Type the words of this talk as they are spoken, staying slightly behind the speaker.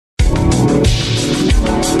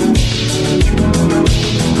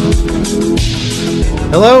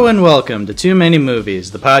Hello and welcome to Too Many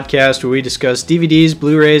Movies, the podcast where we discuss DVDs,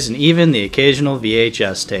 Blu-rays, and even the occasional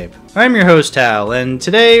VHS tape. I'm your host Hal, and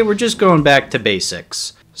today we're just going back to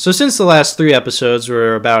basics. So since the last 3 episodes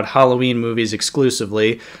were about Halloween movies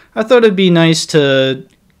exclusively, I thought it'd be nice to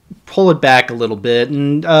pull it back a little bit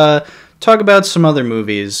and talk about some other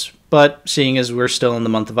movies. But seeing as we're still in the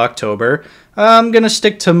month of October, I'm going to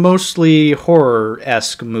stick to mostly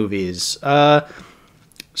horror-esque movies.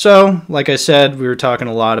 So, like I said, we were talking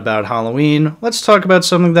a lot about Halloween. Let's talk about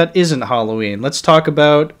something that isn't Halloween. Let's talk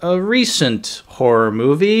about a recent horror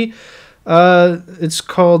movie. It's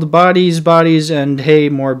called Bodies, Bodies, and Hey,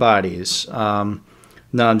 More Bodies. No,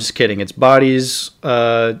 I'm just kidding. It's Bodies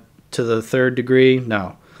to the Third Degree.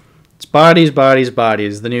 No. It's Bodies, Bodies,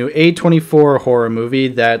 Bodies, the new A24 horror movie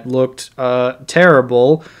that looked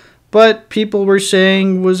terrible, but people were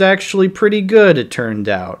saying was actually pretty good, it turned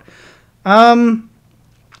out. I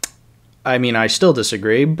mean, I still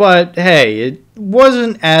disagree, but hey, it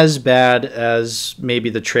wasn't as bad as maybe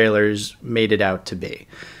the trailers made it out to be.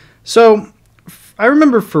 So, I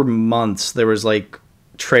remember for months there was like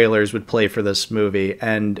trailers would play for this movie,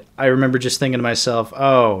 and I remember just thinking to myself,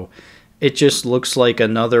 oh, it just looks like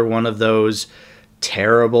another one of those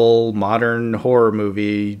terrible modern horror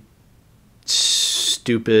movie,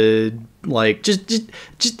 stupid, like just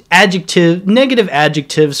negative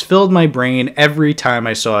adjectives filled my brain every time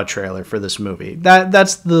I saw a trailer for this movie.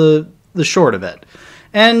 That's the short of it.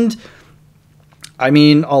 And I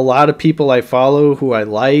mean, a lot of people I follow who I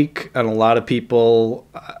like, and a lot of people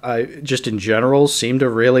I just in general seem to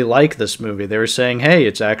really like this movie. They were saying, hey,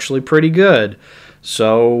 it's actually pretty good.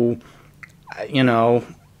 So, you know,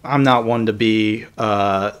 I'm not one to be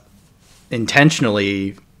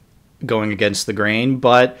intentionally going against the grain,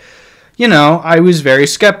 but, you know, I was very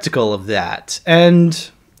skeptical of that.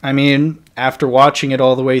 And, I mean, after watching it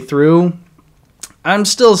all the way through, I'm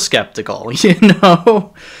still skeptical, you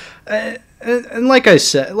know? And like I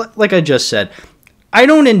just said, I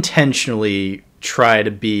don't intentionally try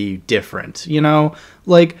to be different, you know?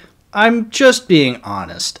 Like, I'm just being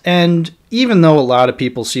honest. And even though a lot of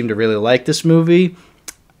people seem to really like this movie,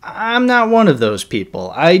 I'm not one of those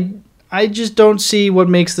people. I just don't see what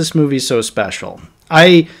makes this movie so special.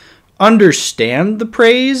 I understand the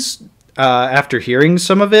praise after hearing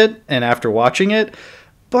some of it and after watching it,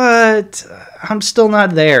 but I'm still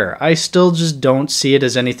not there. I still just don't see it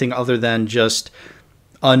as anything other than just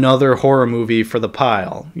another horror movie for the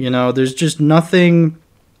pile. You know, there's just nothing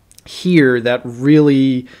here that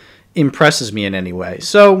really impresses me in any way.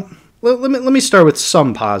 So let me start with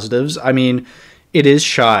some positives. I mean, it is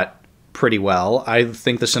shot pretty well. I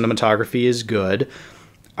think the cinematography is good.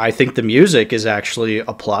 I think the music is actually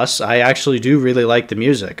a plus. I actually do really like the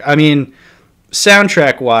music. I mean,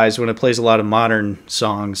 soundtrack-wise, when it plays a lot of modern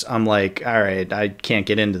songs, I'm like, all right, I can't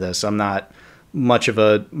get into this. I'm not much of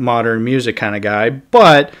a modern music kind of guy.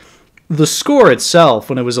 But the score itself,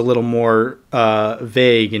 when it was a little more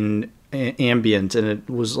vague and ambient, and it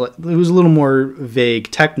was a little more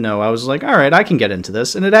vague techno, I was like, all right, I can get into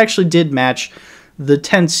this. And it actually did match the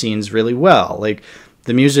tense scenes really well. Like,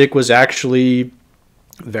 the music was actually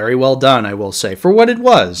very well done, I will say. For what it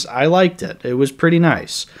was, I liked it. It was pretty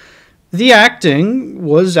nice. The acting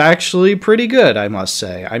was actually pretty good, I must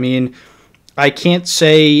say. I mean, I can't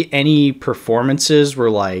say any performances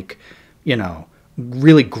were like, you know,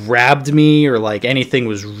 really grabbed me or like anything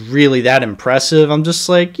was really that impressive. I'm just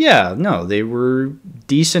like, yeah, no, they were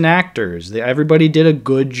decent actors. Everybody did a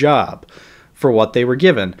good job for what they were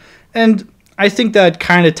given. And I think that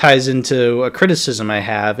kind of ties into a criticism I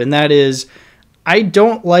have, and that is, I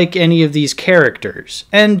don't like any of these characters.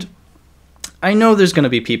 And I know there's going to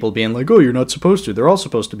be people being like, oh, you're not supposed to. They're all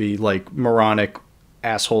supposed to be, like, moronic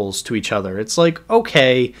assholes to each other. It's like,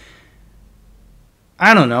 okay,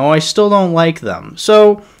 I don't know. I still don't like them.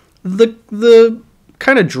 So the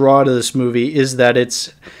kind of draw to this movie is that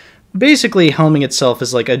it's basically helming itself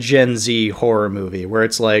as, like, a Gen Z horror movie, where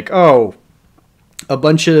it's like, oh, a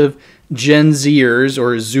bunch of Gen Zers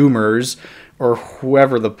or Zoomers or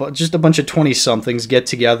whoever, just a bunch of 20-somethings get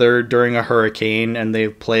together during a hurricane and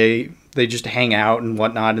they just hang out and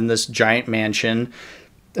whatnot in this giant mansion,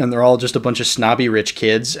 and they're all just a bunch of snobby rich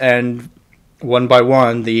kids, and one by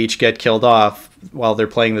one they each get killed off while they're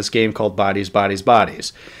playing this game called Bodies, Bodies,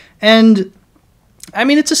 Bodies. And I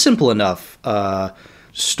mean, it's a simple enough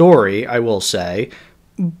story, I will say,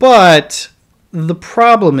 but the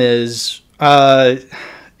problem is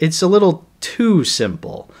it's a little too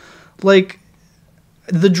simple. Like,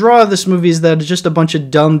 the draw of this movie is that just a bunch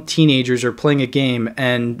of dumb teenagers are playing a game,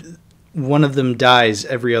 and one of them dies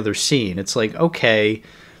every other scene. It's like, okay,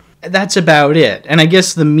 that's about it. And I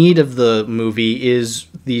guess the meat of the movie is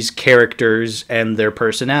these characters and their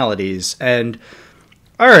personalities. And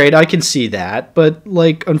all right, I can see that, but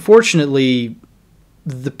like, unfortunately,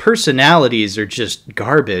 the personalities are just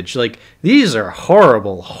garbage. Like, these are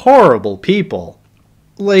horrible, horrible people.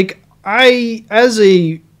 Like, as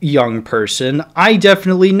a young person, I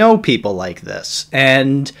definitely know people like this.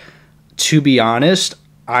 And to be honest,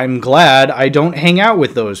 I'm glad I don't hang out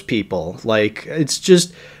with those people. Like, it's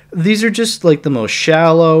just, these are just like the most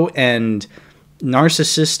shallow and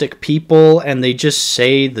narcissistic people, and they just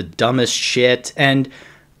say the dumbest shit. And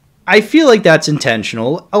I feel like that's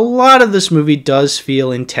intentional. A lot of this movie does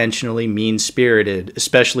feel intentionally mean-spirited,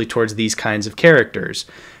 especially towards these kinds of characters.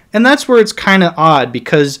 And that's where it's kind of odd,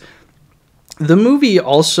 because the movie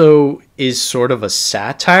also is sort of a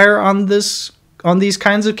satire on these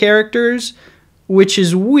kinds of characters, which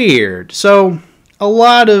is weird. So a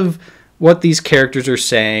lot of what these characters are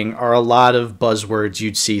saying are a lot of buzzwords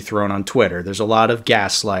you'd see thrown on Twitter. There's a lot of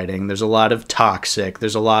gaslighting. There's a lot of toxic.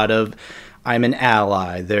 There's a lot of I'm an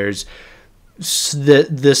ally. There's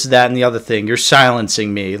this, that, and the other thing. You're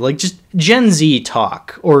silencing me. Like, just Gen Z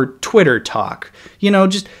talk or Twitter talk. You know,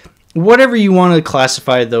 just whatever you want to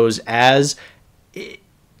classify those as.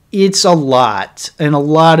 It's a lot. And a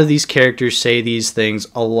lot of these characters say these things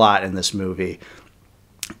a lot in this movie.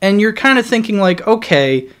 And you're kind of thinking, like,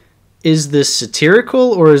 okay, is this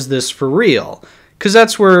satirical or is this for real? Because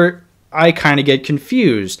that's where I kind of get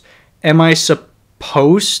confused. Am I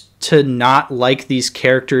supposed to not like these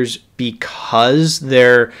characters because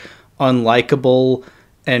they're unlikable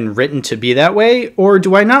and written to be that way? Or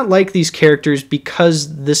do I not like these characters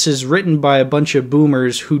because this is written by a bunch of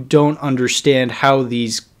boomers who don't understand how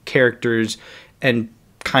these characters and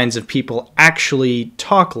kinds of people actually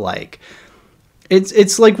talk like?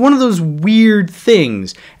 It's like one of those weird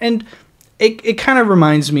things. And it kind of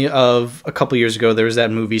reminds me of a couple years ago, there was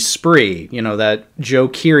that movie Spree, you know, that Joe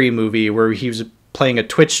Keery movie where he was playing a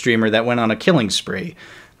Twitch streamer that went on a killing spree.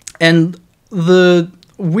 And the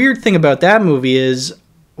weird thing about that movie is,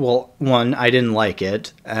 well, one, I didn't like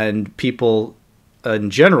it, and people in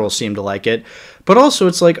general seem to like it, but also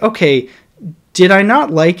it's like, okay, did I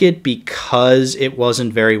not like it because it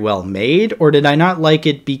wasn't very well made, or did I not like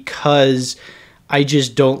it because I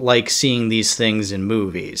just don't like seeing these things in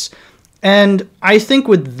movies? And I think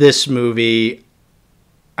with this movie,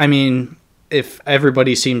 I mean, if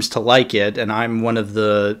everybody seems to like it, and I'm one of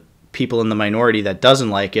the people in the minority that doesn't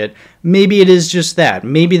like it, maybe it is just that.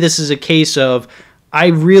 Maybe this is a case of, I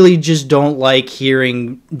really just don't like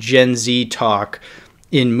hearing Gen Z talk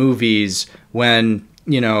in movies when,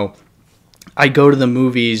 you know, I go to the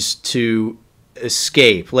movies to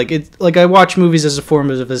escape. Like, I watch movies as a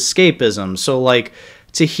form of escapism. So, like,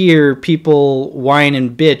 to hear people whine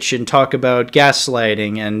and bitch and talk about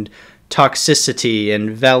gaslighting and toxicity and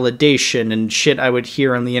validation and shit I would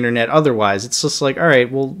hear on the internet otherwise, it's just like, all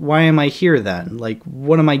right, well, why am I here then? Like,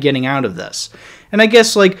 what am I getting out of this? And I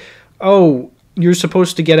guess, like, oh, you're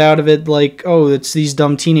supposed to get out of it, like, oh, it's these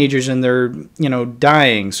dumb teenagers and they're, you know,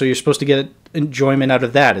 dying, so you're supposed to get enjoyment out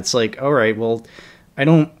of that. It's like, all right, well, I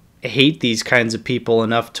don't hate these kinds of people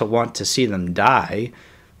enough to want to see them die.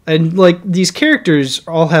 And, like, these characters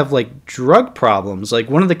all have, like, drug problems. Like,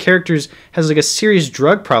 one of the characters has, like, a serious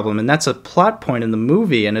drug problem, and that's a plot point in the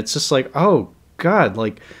movie. And it's just like, oh, God,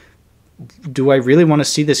 like, do I really want to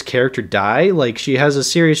see this character die? Like, she has a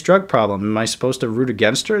serious drug problem. Am I supposed to root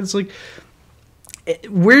against her? It's like,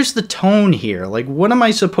 where's the tone here? Like, what am I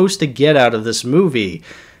supposed to get out of this movie?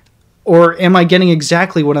 Or am I getting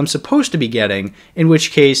exactly what I'm supposed to be getting? In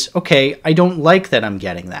which case, okay, I don't like that I'm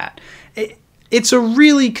getting that. It's a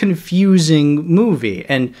really confusing movie,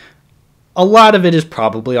 and a lot of it is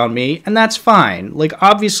probably on me, and that's fine. Like,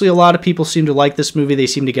 obviously, a lot of people seem to like this movie. They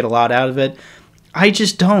seem to get a lot out of it. I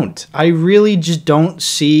just don't. I really just don't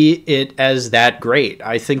see it as that great.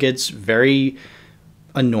 I think it's very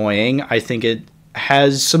annoying. I think it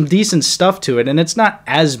has some decent stuff to it, and it's not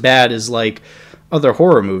as bad as, like, other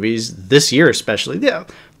horror movies, this year especially. Yeah,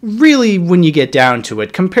 really, when you get down to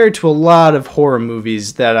it, compared to a lot of horror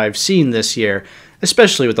movies that I've seen this year,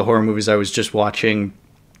 especially with the horror movies I was just watching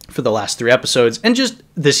for the last 3 episodes, and just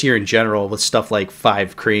this year in general with stuff like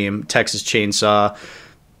Five Cream, Texas Chainsaw,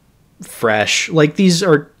 Fresh. Like,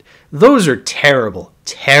 those are terrible,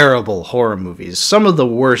 terrible horror movies. Some of the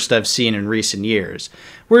worst I've seen in recent years.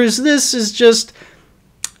 Whereas this is just,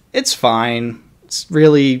 it's fine. It's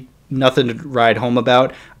really nothing to ride home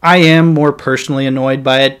about. I am more personally annoyed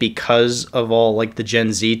by it because of all, like, the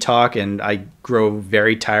Gen Z talk, and I grow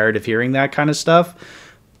very tired of hearing that kind of stuff.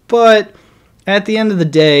 But at the end of the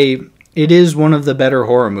day, it is one of the better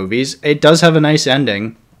horror movies. It does have a nice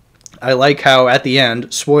ending. I like how at the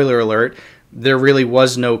end, spoiler alert, there really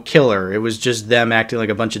was no killer. It was just them acting like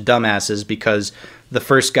a bunch of dumbasses because the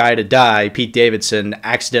first guy to die, Pete Davidson,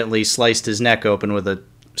 accidentally sliced his neck open with a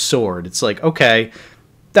sword. It's like, okay,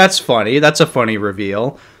 that's funny. That's a funny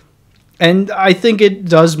reveal. And I think it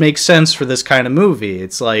does make sense for this kind of movie.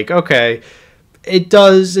 It's like, okay, it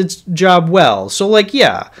does its job well. So, like,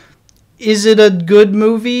 yeah. Is it a good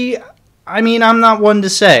movie? I mean, I'm not one to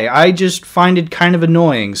say. I just find it kind of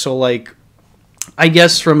annoying. So, like, I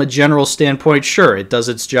guess from a general standpoint, sure, it does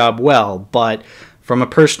its job well. But from a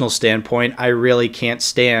personal standpoint, I really can't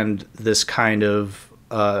stand this kind of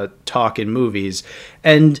talk in movies.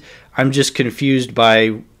 And I'm just confused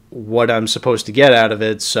by what I'm supposed to get out of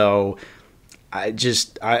it. So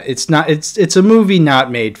it's a movie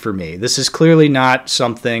not made for me. This is clearly not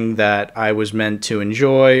something that I was meant to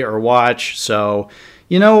enjoy or watch. So,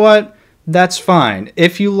 you know what? That's fine.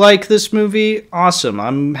 If you like this movie, awesome.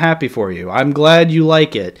 I'm happy for you. I'm glad you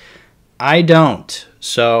like it. I don't.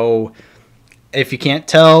 So, if you can't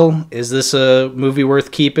tell, is this a movie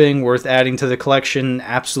worth keeping, worth adding to the collection?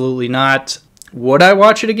 Absolutely not. Would I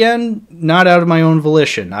watch it again? Not out of my own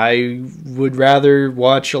volition. I would rather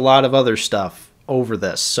watch a lot of other stuff over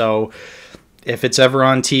this. So if it's ever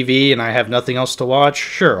on TV and I have nothing else to watch,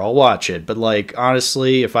 sure, I'll watch it. But, like,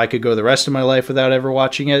 honestly, if I could go the rest of my life without ever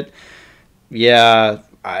watching it, yeah,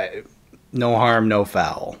 no harm, no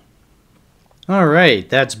foul. All right,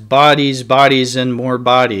 that's bodies, bodies, and more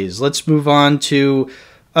bodies. Let's move on to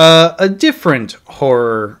a different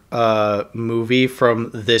horror movie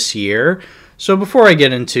from this year. So before I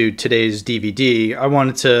get into today's DVD, I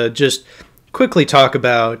wanted to just quickly talk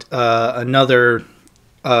about another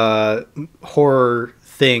horror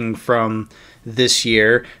thing from this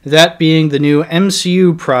year, that being the new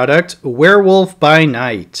MCU product, Werewolf by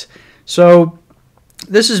Night. So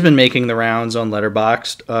this has been making the rounds on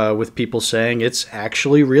Letterboxd with people saying it's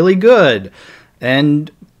actually really good.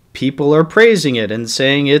 And people are praising it and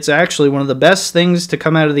saying it's actually one of the best things to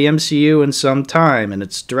come out of the MCU in some time. And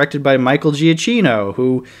it's directed by Michael Giacchino,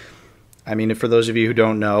 who, I mean, for those of you who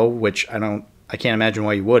don't know, which I can't imagine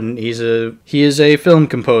why you wouldn't, he is a film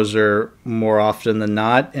composer more often than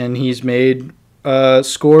not, and he's made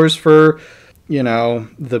scores for,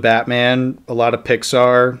 the Batman, a lot of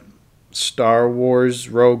Pixar, Star Wars,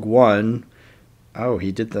 Rogue One. Oh,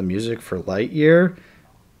 he did the music for Lightyear?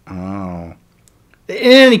 Oh.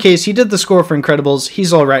 In any case, he did the score for Incredibles.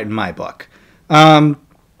 He's all right in my book.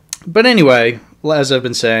 But anyway, as I've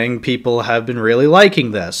been saying, people have been really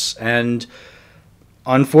liking this. And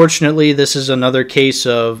unfortunately, this is another case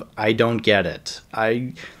of I don't get it.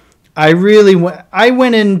 I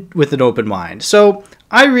went in with an open mind. So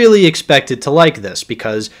I really expected to like this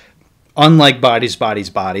because unlike Bodies, Bodies,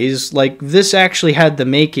 Bodies, like this actually had the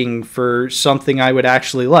making for something I would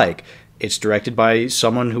actually like. It's directed by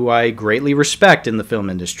someone who I greatly respect in the film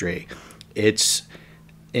industry. It's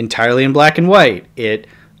entirely in black and white. It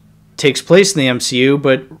takes place in the MCU,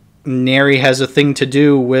 but nary has a thing to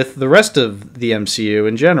do with the rest of the MCU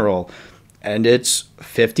in general. And it's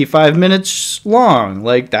 55 minutes long.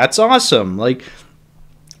 Like, that's awesome. Like,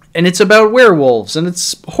 and it's about werewolves, and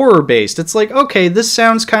it's horror-based. It's like, okay, this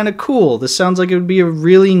sounds kind of cool. This sounds like it would be a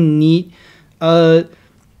really neat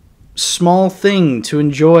small thing to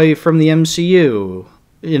enjoy from the MCU.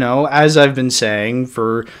 As I've been saying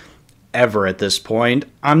forever at this point,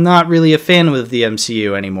 I'm not really a fan of the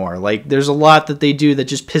MCU anymore. Like, there's a lot that they do that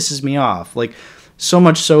just pisses me off. Like, so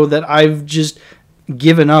much so that I've just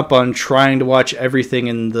given up on trying to watch everything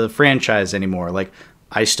in the franchise anymore. Like,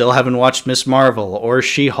 I still haven't watched Ms. Marvel or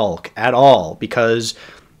She-Hulk at all because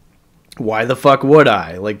why the fuck would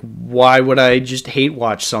I? Like, why would I just hate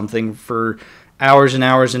watch something for hours and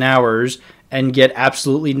hours and hours and get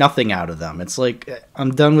absolutely nothing out of them? It's like,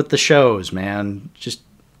 I'm done with the shows, man.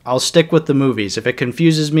 I'll stick with the movies. If it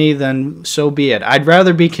confuses me, then so be it. I'd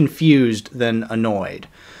rather be confused than annoyed.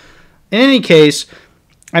 In any case,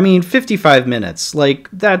 55 minutes, like,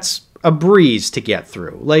 that's a breeze to get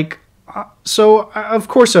through. Like, so of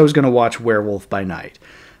course I was going to watch Werewolf by Night.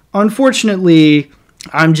 Unfortunately,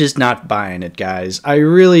 I'm just not buying it, guys. I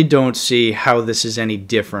really don't see how this is any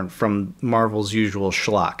different from Marvel's usual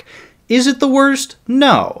schlock. Is it the worst?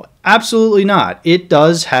 No, absolutely not. It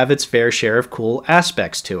does have its fair share of cool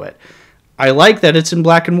aspects to it. I like that it's in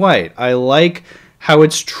black and white. I like how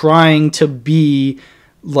it's trying to be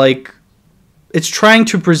like, it's trying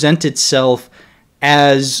to present itself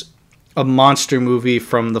as a monster movie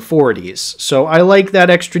from the 40s. So I like that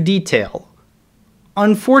extra detail.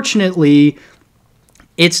 Unfortunately,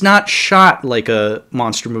 it's not shot like a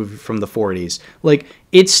monster movie from the 40s. Like,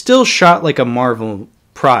 it's still shot like a Marvel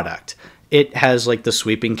product. It has, like, the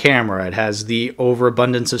sweeping camera. It has the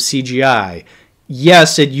overabundance of CGI.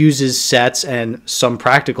 Yes, it uses sets and some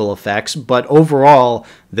practical effects, but overall,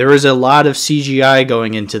 there is a lot of CGI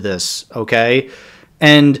going into this, okay?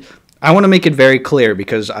 And I want to make it very clear,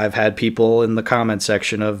 because I've had people in the comment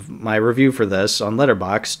section of my review for this on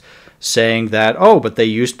Letterboxd saying that, oh, but they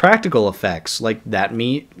used practical effects. Like,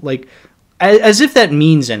 as if that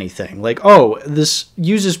means anything. Like, oh, this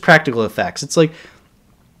uses practical effects. It's like,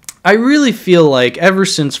 I really feel like ever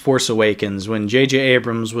since Force Awakens, when J.J.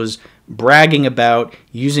 Abrams was bragging about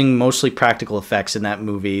using mostly practical effects in that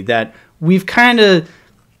movie, that we've kind of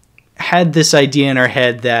had this idea in our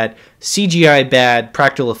head that CGI bad,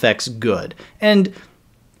 practical effects good. And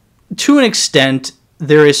to an extent,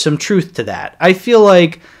 there is some truth to that. I feel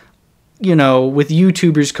like, you know, with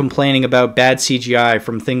YouTubers complaining about bad CGI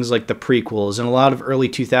from things like the prequels and a lot of early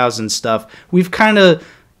 2000s stuff, we've kind of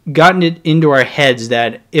gotten it into our heads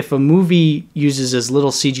that if a movie uses as little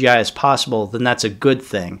CGI as possible, then that's a good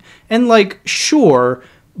thing. And, like, sure,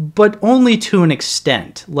 but only to an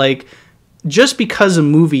extent. Like, just because a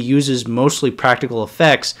movie uses mostly practical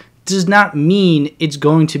effects does not mean it's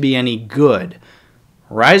going to be any good.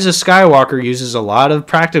 Rise of Skywalker uses a lot of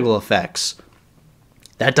practical effects.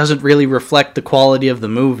 That doesn't really reflect the quality of the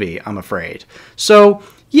movie, I'm afraid. So,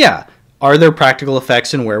 yeah, are there practical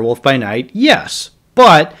effects in Werewolf by Night? Yes.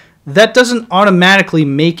 But that doesn't automatically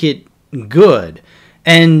make it good.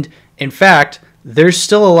 And, in fact, there's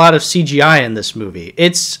still a lot of CGI in this movie.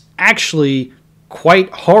 It's actually quite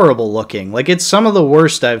horrible looking. Like, it's some of the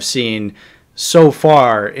worst I've seen so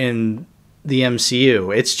far in the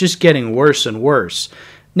MCU. It's just getting worse and worse.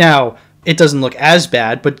 Now, it doesn't look as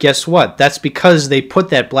bad, but guess what? That's because they put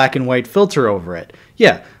that black and white filter over it.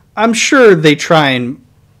 Yeah, I'm sure they try and,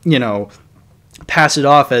 you know, pass it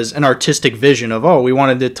off as an artistic vision of, oh, we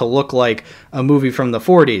wanted it to look like a movie from the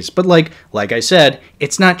 40s. But like I said,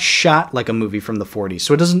 it's not shot like a movie from the 40s,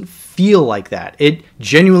 so it doesn't feel like that. It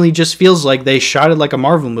genuinely just feels like they shot it like a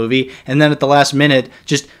Marvel movie and then at the last minute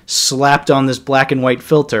just slapped on this black and white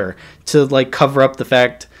filter to, like, cover up the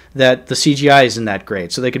fact that the CGI isn't that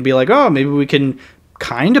great. So they could be like, oh, maybe we can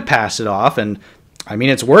kind of pass it off. And, I mean,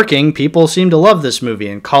 it's working. People seem to love this movie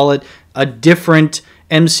and call it a different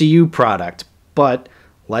MCU product. But,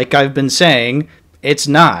 like I've been saying, it's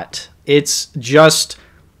not. It's just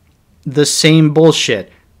the same bullshit.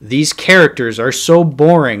 These characters are so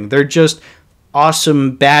boring. They're just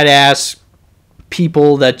awesome, badass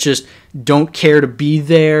people that just don't care to be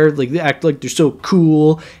there. Like, they act like they're so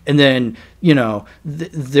cool. And then, you know,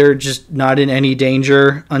 they're just not in any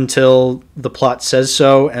danger until the plot says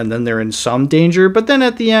so. And then they're in some danger. But then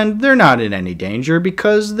at the end, they're not in any danger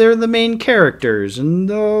because they're the main characters. And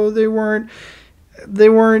though they weren't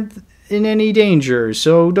in any danger.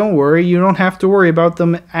 So don't worry. You don't have to worry about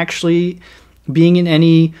them actually being in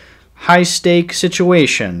any high-stake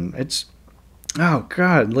situation. It's, oh,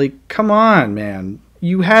 God, like, come on, man.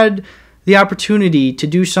 You had the opportunity to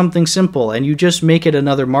do something simple, and you just make it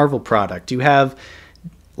another Marvel product. You have,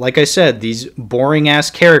 like I said, these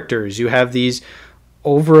boring-ass characters. You have these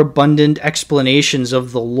overabundant explanations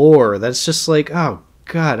of the lore. That's just like, oh,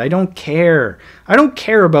 God, I don't care. I don't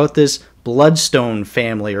care about this Bloodstone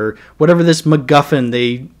family or whatever this MacGuffin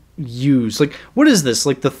they use. Like, what is this?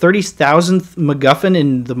 Like the 30,000th MacGuffin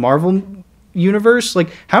in the Marvel universe?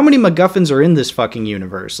 Like, how many MacGuffins are in this fucking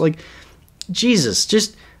universe? Like, Jesus,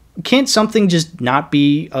 just can't something just not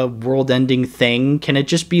be a world-ending thing? Can it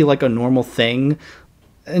just be like a normal thing?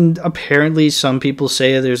 And apparently some people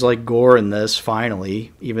say there's like gore in this,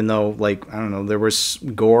 finally, even though, like, I don't know, there was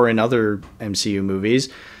gore in other MCU movies.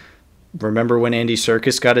 Remember when Andy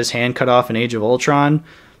Serkis got his hand cut off in Age of Ultron?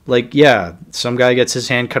 Like, yeah, some guy gets his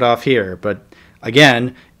hand cut off here, but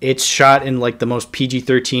again, it's shot in like the most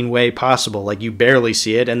PG-13 way possible. Like, you barely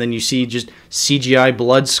see it, and then you see just CGI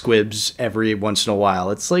blood squibs every once in a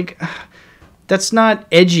while. It's like, that's not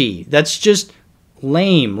edgy. That's just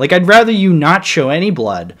lame. Like, I'd rather you not show any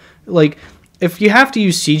blood. Like, if you have to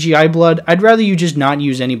use CGI blood, I'd rather you just not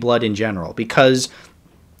use any blood in general, because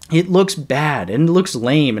it looks bad and it looks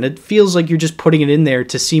lame and it feels like you're just putting it in there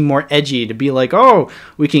to seem more edgy, to be like, oh,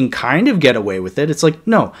 we can kind of get away with it. It's like,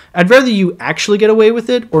 no, I'd rather you actually get away with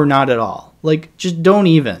it or not at all. Like, just don't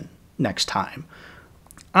even next time.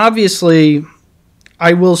 Obviously,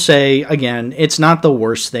 I will say, again, it's not the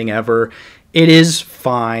worst thing ever. It is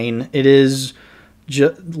fine. It is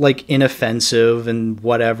like inoffensive and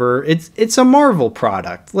whatever. It's a Marvel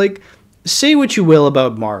product. Like, say what you will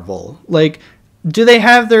about Marvel. Like, do they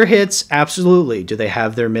have their hits? Absolutely. Do they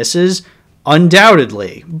have their misses?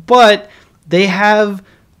 undoubtedly. But they have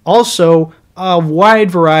also a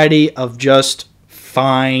wide variety of just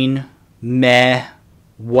fine, meh,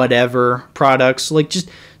 whatever products. Like, just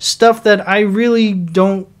stuff that I really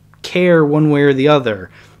don't care one way or the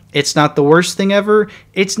other. It's not the worst thing ever.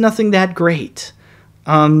 It's nothing that great.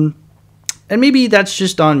 And maybe that's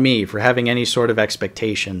just on me for having any sort of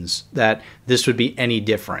expectations that this would be any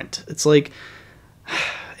different. It's like,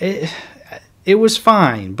 it was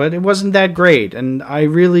fine, but it wasn't that great. And I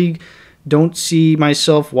really don't see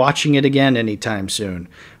myself watching it again anytime soon.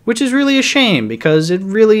 Which is really a shame, because it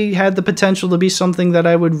really had the potential to be something that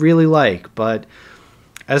I would really like. But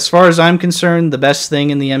as far as I'm concerned, the best thing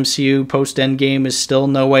in the MCU post-Endgame is still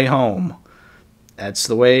No Way Home. That's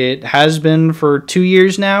the way it has been for 2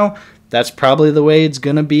 years now. That's probably the way it's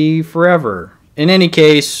going to be forever. In any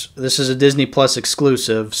case, this is a Disney Plus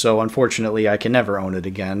exclusive, so unfortunately I can never own it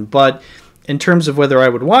again. But in terms of whether I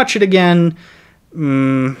would watch it again,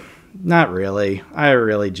 not really. I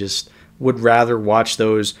really just would rather watch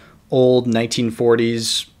those old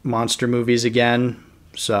 1940s monster movies again.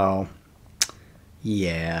 So,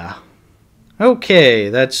 yeah. Okay,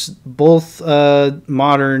 that's both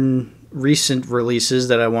modern recent releases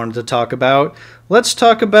that I wanted to talk about. Let's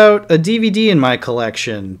talk about a DVD in my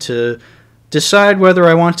collection to decide whether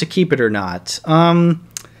I want to keep it or not.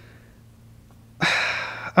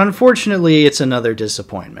 Unfortunately, it's another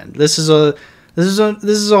disappointment. This is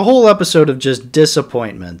a whole episode of just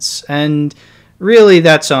disappointments, and really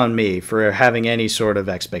that's on me for having any sort of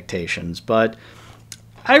expectations. But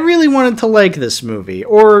I really wanted to like this movie,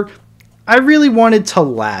 or I really wanted to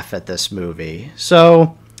laugh at this movie.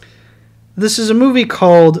 So this is a movie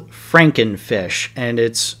called Frankenfish, and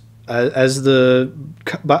it's, as the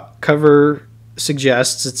cover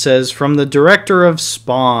suggests, it says, from the director of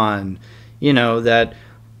Spawn. You know, that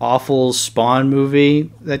awful Spawn movie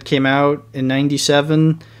that came out in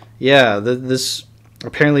 '97. Yeah,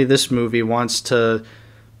 apparently this movie wants to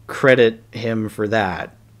credit him for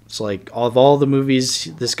that. It's like, of all the movies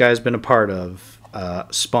this guy's been a part of,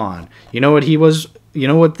 Spawn. You know what he was? You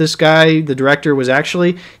know what this guy, the director, was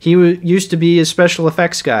actually? He used to be a special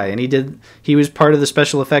effects guy, and he was part of the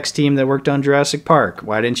special effects team that worked on Jurassic Park.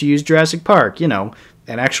 Why didn't you use Jurassic Park? You know,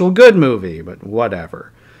 an actual good movie, but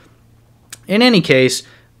whatever. In any case,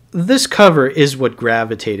 this cover is what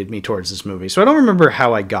gravitated me towards this movie. So I don't remember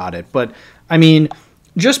how I got it, but I mean,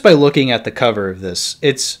 just by looking at the cover of this,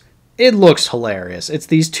 it looks hilarious. It's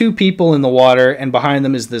these two people in the water, and behind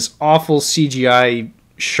them is this awful CGI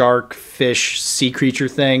shark, fish, sea creature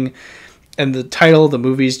thing. And the title of the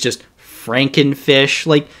movie is just Frankenfish.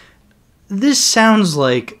 Like, this sounds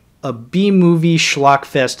like a B-movie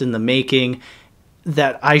schlockfest in the making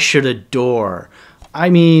that I should adore.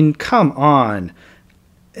 I mean, come on.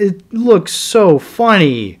 It looks so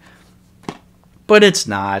funny. But it's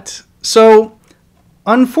not. So,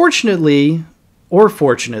 unfortunately, or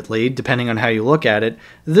fortunately, depending on how you look at it,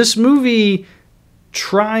 this movie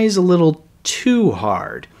tries a little too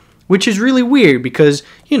hard, which is really weird because,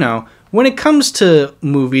 you know, when it comes to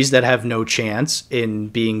movies that have no chance in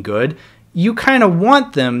being good, you kind of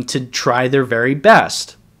want them to try their very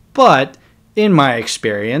best. But in my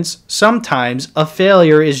experience, sometimes a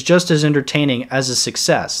failure is just as entertaining as a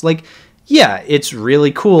success. Like, yeah, it's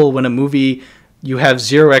really cool when a movie you have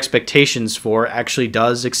zero expectations for actually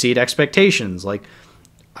does exceed expectations. Like,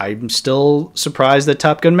 I'm still surprised that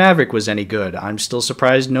Top Gun Maverick was any good. I'm still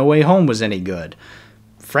surprised No Way Home was any good.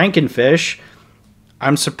 Frankenfish,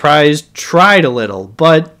 I'm surprised tried a little,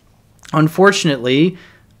 but unfortunately,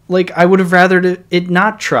 like, I would have rather it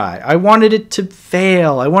not try. I wanted it to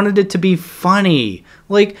fail. I wanted it to be funny.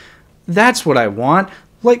 Like, that's what I want.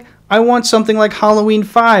 Like, I want something like Halloween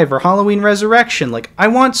 5 or Halloween Resurrection. Like, I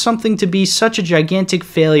want something to be such a gigantic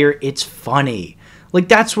failure, it's funny. Like,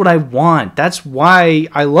 that's what I want. That's why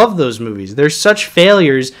I love those movies. They're such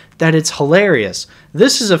failures that it's hilarious.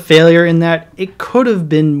 This is a failure in that it could have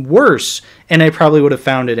been worse, and I probably would have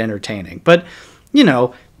found it entertaining. But, you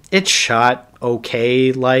know, it's shot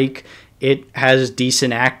okay. Like, it has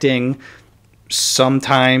decent acting.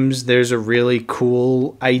 Sometimes there's a really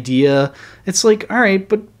cool idea. It's like, all right,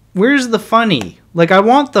 but where's the funny? Like, I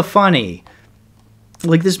want the funny.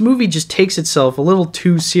 Like, this movie just takes itself a little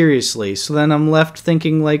too seriously, so then I'm left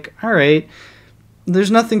thinking, like, all right, there's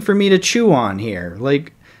nothing for me to chew on here.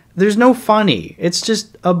 Like, there's no funny. It's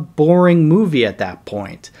just a boring movie at that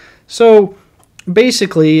point. So,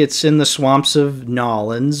 basically, it's in the swamps of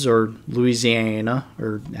Nolans, or Louisiana,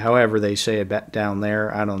 or however they say it down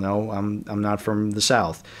there. I don't know. I'm not from the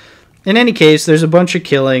South. In any case, there's a bunch of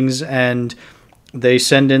killings, and they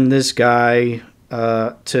send in this guy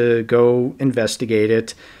to go investigate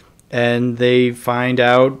it. and they find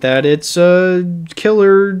out that it's a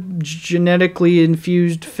killer genetically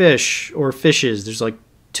infused fish, or fishes. There's like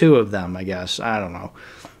 2 of them, I guess. I don't know.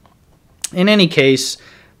 In any case,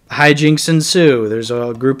 hijinks ensue. There's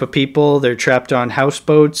a group of people. They're trapped on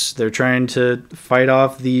houseboats. They're trying to fight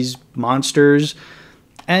off these monsters,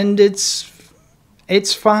 and it's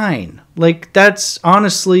fine. Like, that's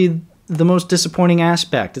honestly the most disappointing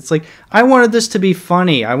aspect. It's like, I wanted this to be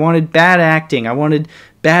funny. I wanted bad acting. I wanted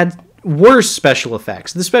worse special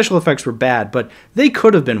effects. The special effects were bad, but they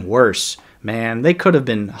could have been worse, man. They could have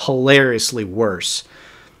been hilariously worse.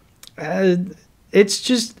 It's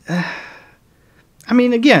just... I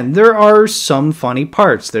mean, again, there are some funny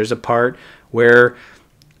parts. There's a part where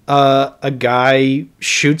a guy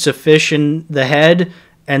shoots a fish in the head,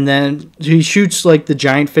 and then he shoots like the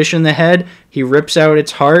giant fish in the head. He rips out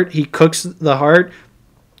its heart. He cooks the heart,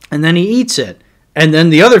 and then he eats it. And then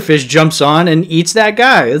the other fish jumps on and eats that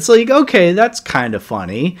guy. It's like, okay, that's kind of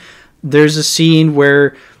funny. There's a scene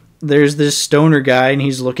where there's this stoner guy, and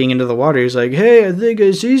he's looking into the water. He's like, hey, I think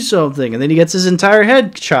I see something. And then he gets his entire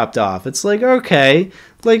head chopped off. It's like, okay,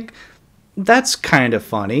 like, that's kind of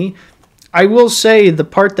funny. I will say the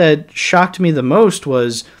part that shocked me the most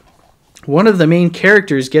was one of the main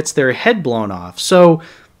characters gets their head blown off. So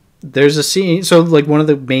there's a scene. So, like, one of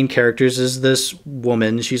the main characters is this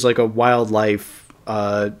woman. She's like a wildlife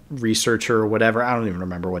researcher or whatever. I don't even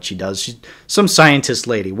remember what she does. She's some scientist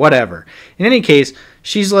lady, whatever. In any case,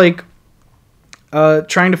 she's like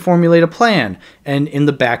trying to formulate a plan, and in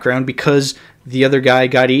the background, because the other guy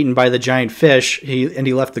got eaten by the giant fish,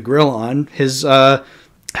 he left the grill on, his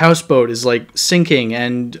houseboat is like sinking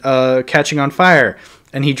and catching on fire,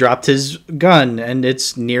 and he dropped his gun, and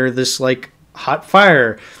it's near this like hot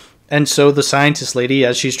fire. And so the scientist lady,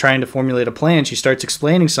 as she's trying to formulate a plan, she starts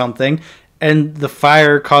explaining something, and the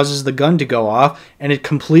fire causes the gun to go off, and it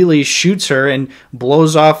completely shoots her and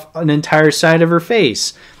blows off an entire side of her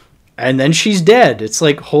face. And then she's dead. It's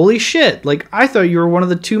like, holy shit. Like, I thought you were one of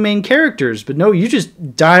the 2 main characters, but no, you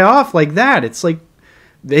just die off like that. It's like,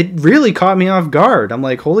 it really caught me off guard. I'm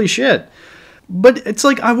like, holy shit. But it's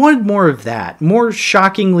like, I wanted more of that. More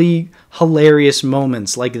shockingly hilarious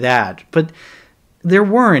moments like that. But there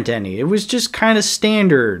weren't any. It was just kind of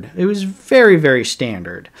standard. It was very, very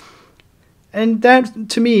standard. And that,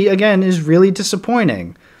 to me, again, is really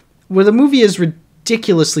disappointing. With a movie as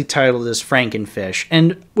ridiculously titled as Frankenfish,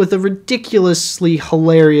 and with a ridiculously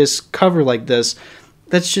hilarious cover like this,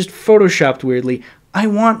 that's just photoshopped weirdly, I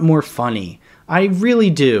want more funny. I really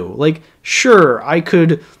do. Like, sure, I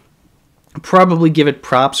could probably give it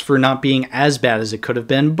props for not being as bad as it could have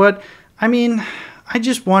been, but, I mean, I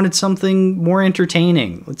just wanted something more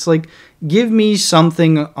entertaining. It's like, give me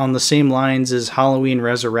something on the same lines as Halloween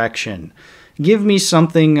Resurrection. Give me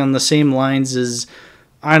something on the same lines as,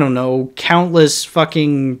 I don't know, countless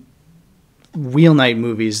fucking Wheel Night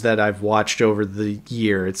movies that I've watched over the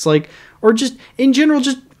year. It's like, or just, in general,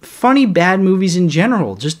 just funny bad movies in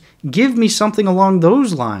general. Just give me something along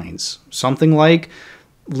those lines. Something like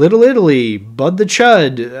Little Italy, Bud the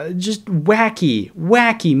Chud, just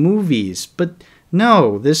wacky movies. But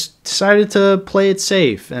no, this decided to play it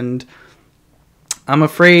safe, and I'm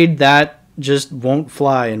afraid that just won't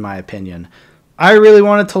fly, in my opinion. I really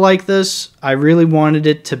wanted to like this. I really wanted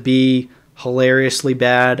it to be hilariously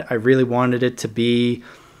bad. I really wanted it to be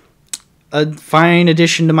a fine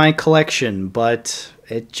addition to my collection, but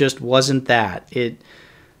it just wasn't that. It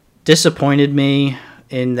disappointed me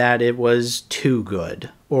in that it was too good,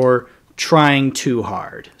 or trying too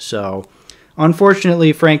hard. So,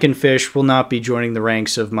 unfortunately, Frankenfish will not be joining the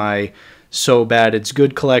ranks of my so bad it's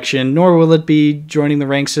good collection, nor will it be joining the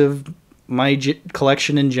ranks of my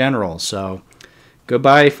collection in general. So,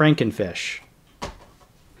 goodbye, Frankenfish.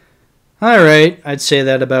 Alright, I'd say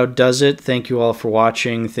that about does it. Thank you all for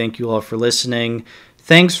watching. Thank you all for listening.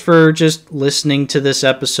 Thanks for just listening to this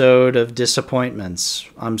episode of Disappointments.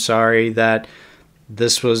 I'm sorry that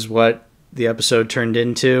this was what the episode turned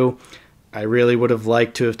into. I really would have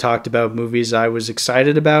liked to have talked about movies I was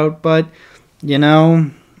excited about, but, you know,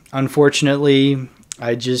 unfortunately,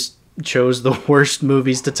 I just chose the worst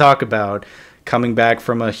movies to talk about, coming back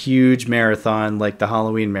from a huge marathon like the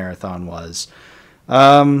Halloween marathon was.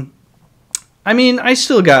 I mean, I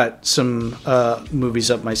still got some movies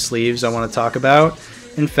up my sleeves I want to talk about.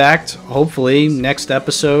 In fact, hopefully, next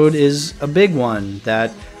episode is a big one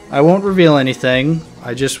that I won't reveal anything.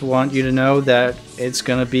 I just want you to know that it's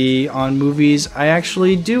going to be on movies I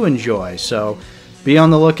actually do enjoy. So be on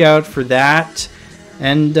the lookout for that.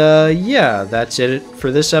 And yeah, that's it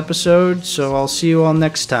for this episode. So I'll see you all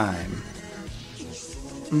next time.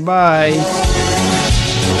 Bye.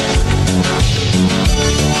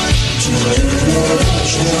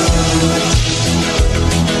 Just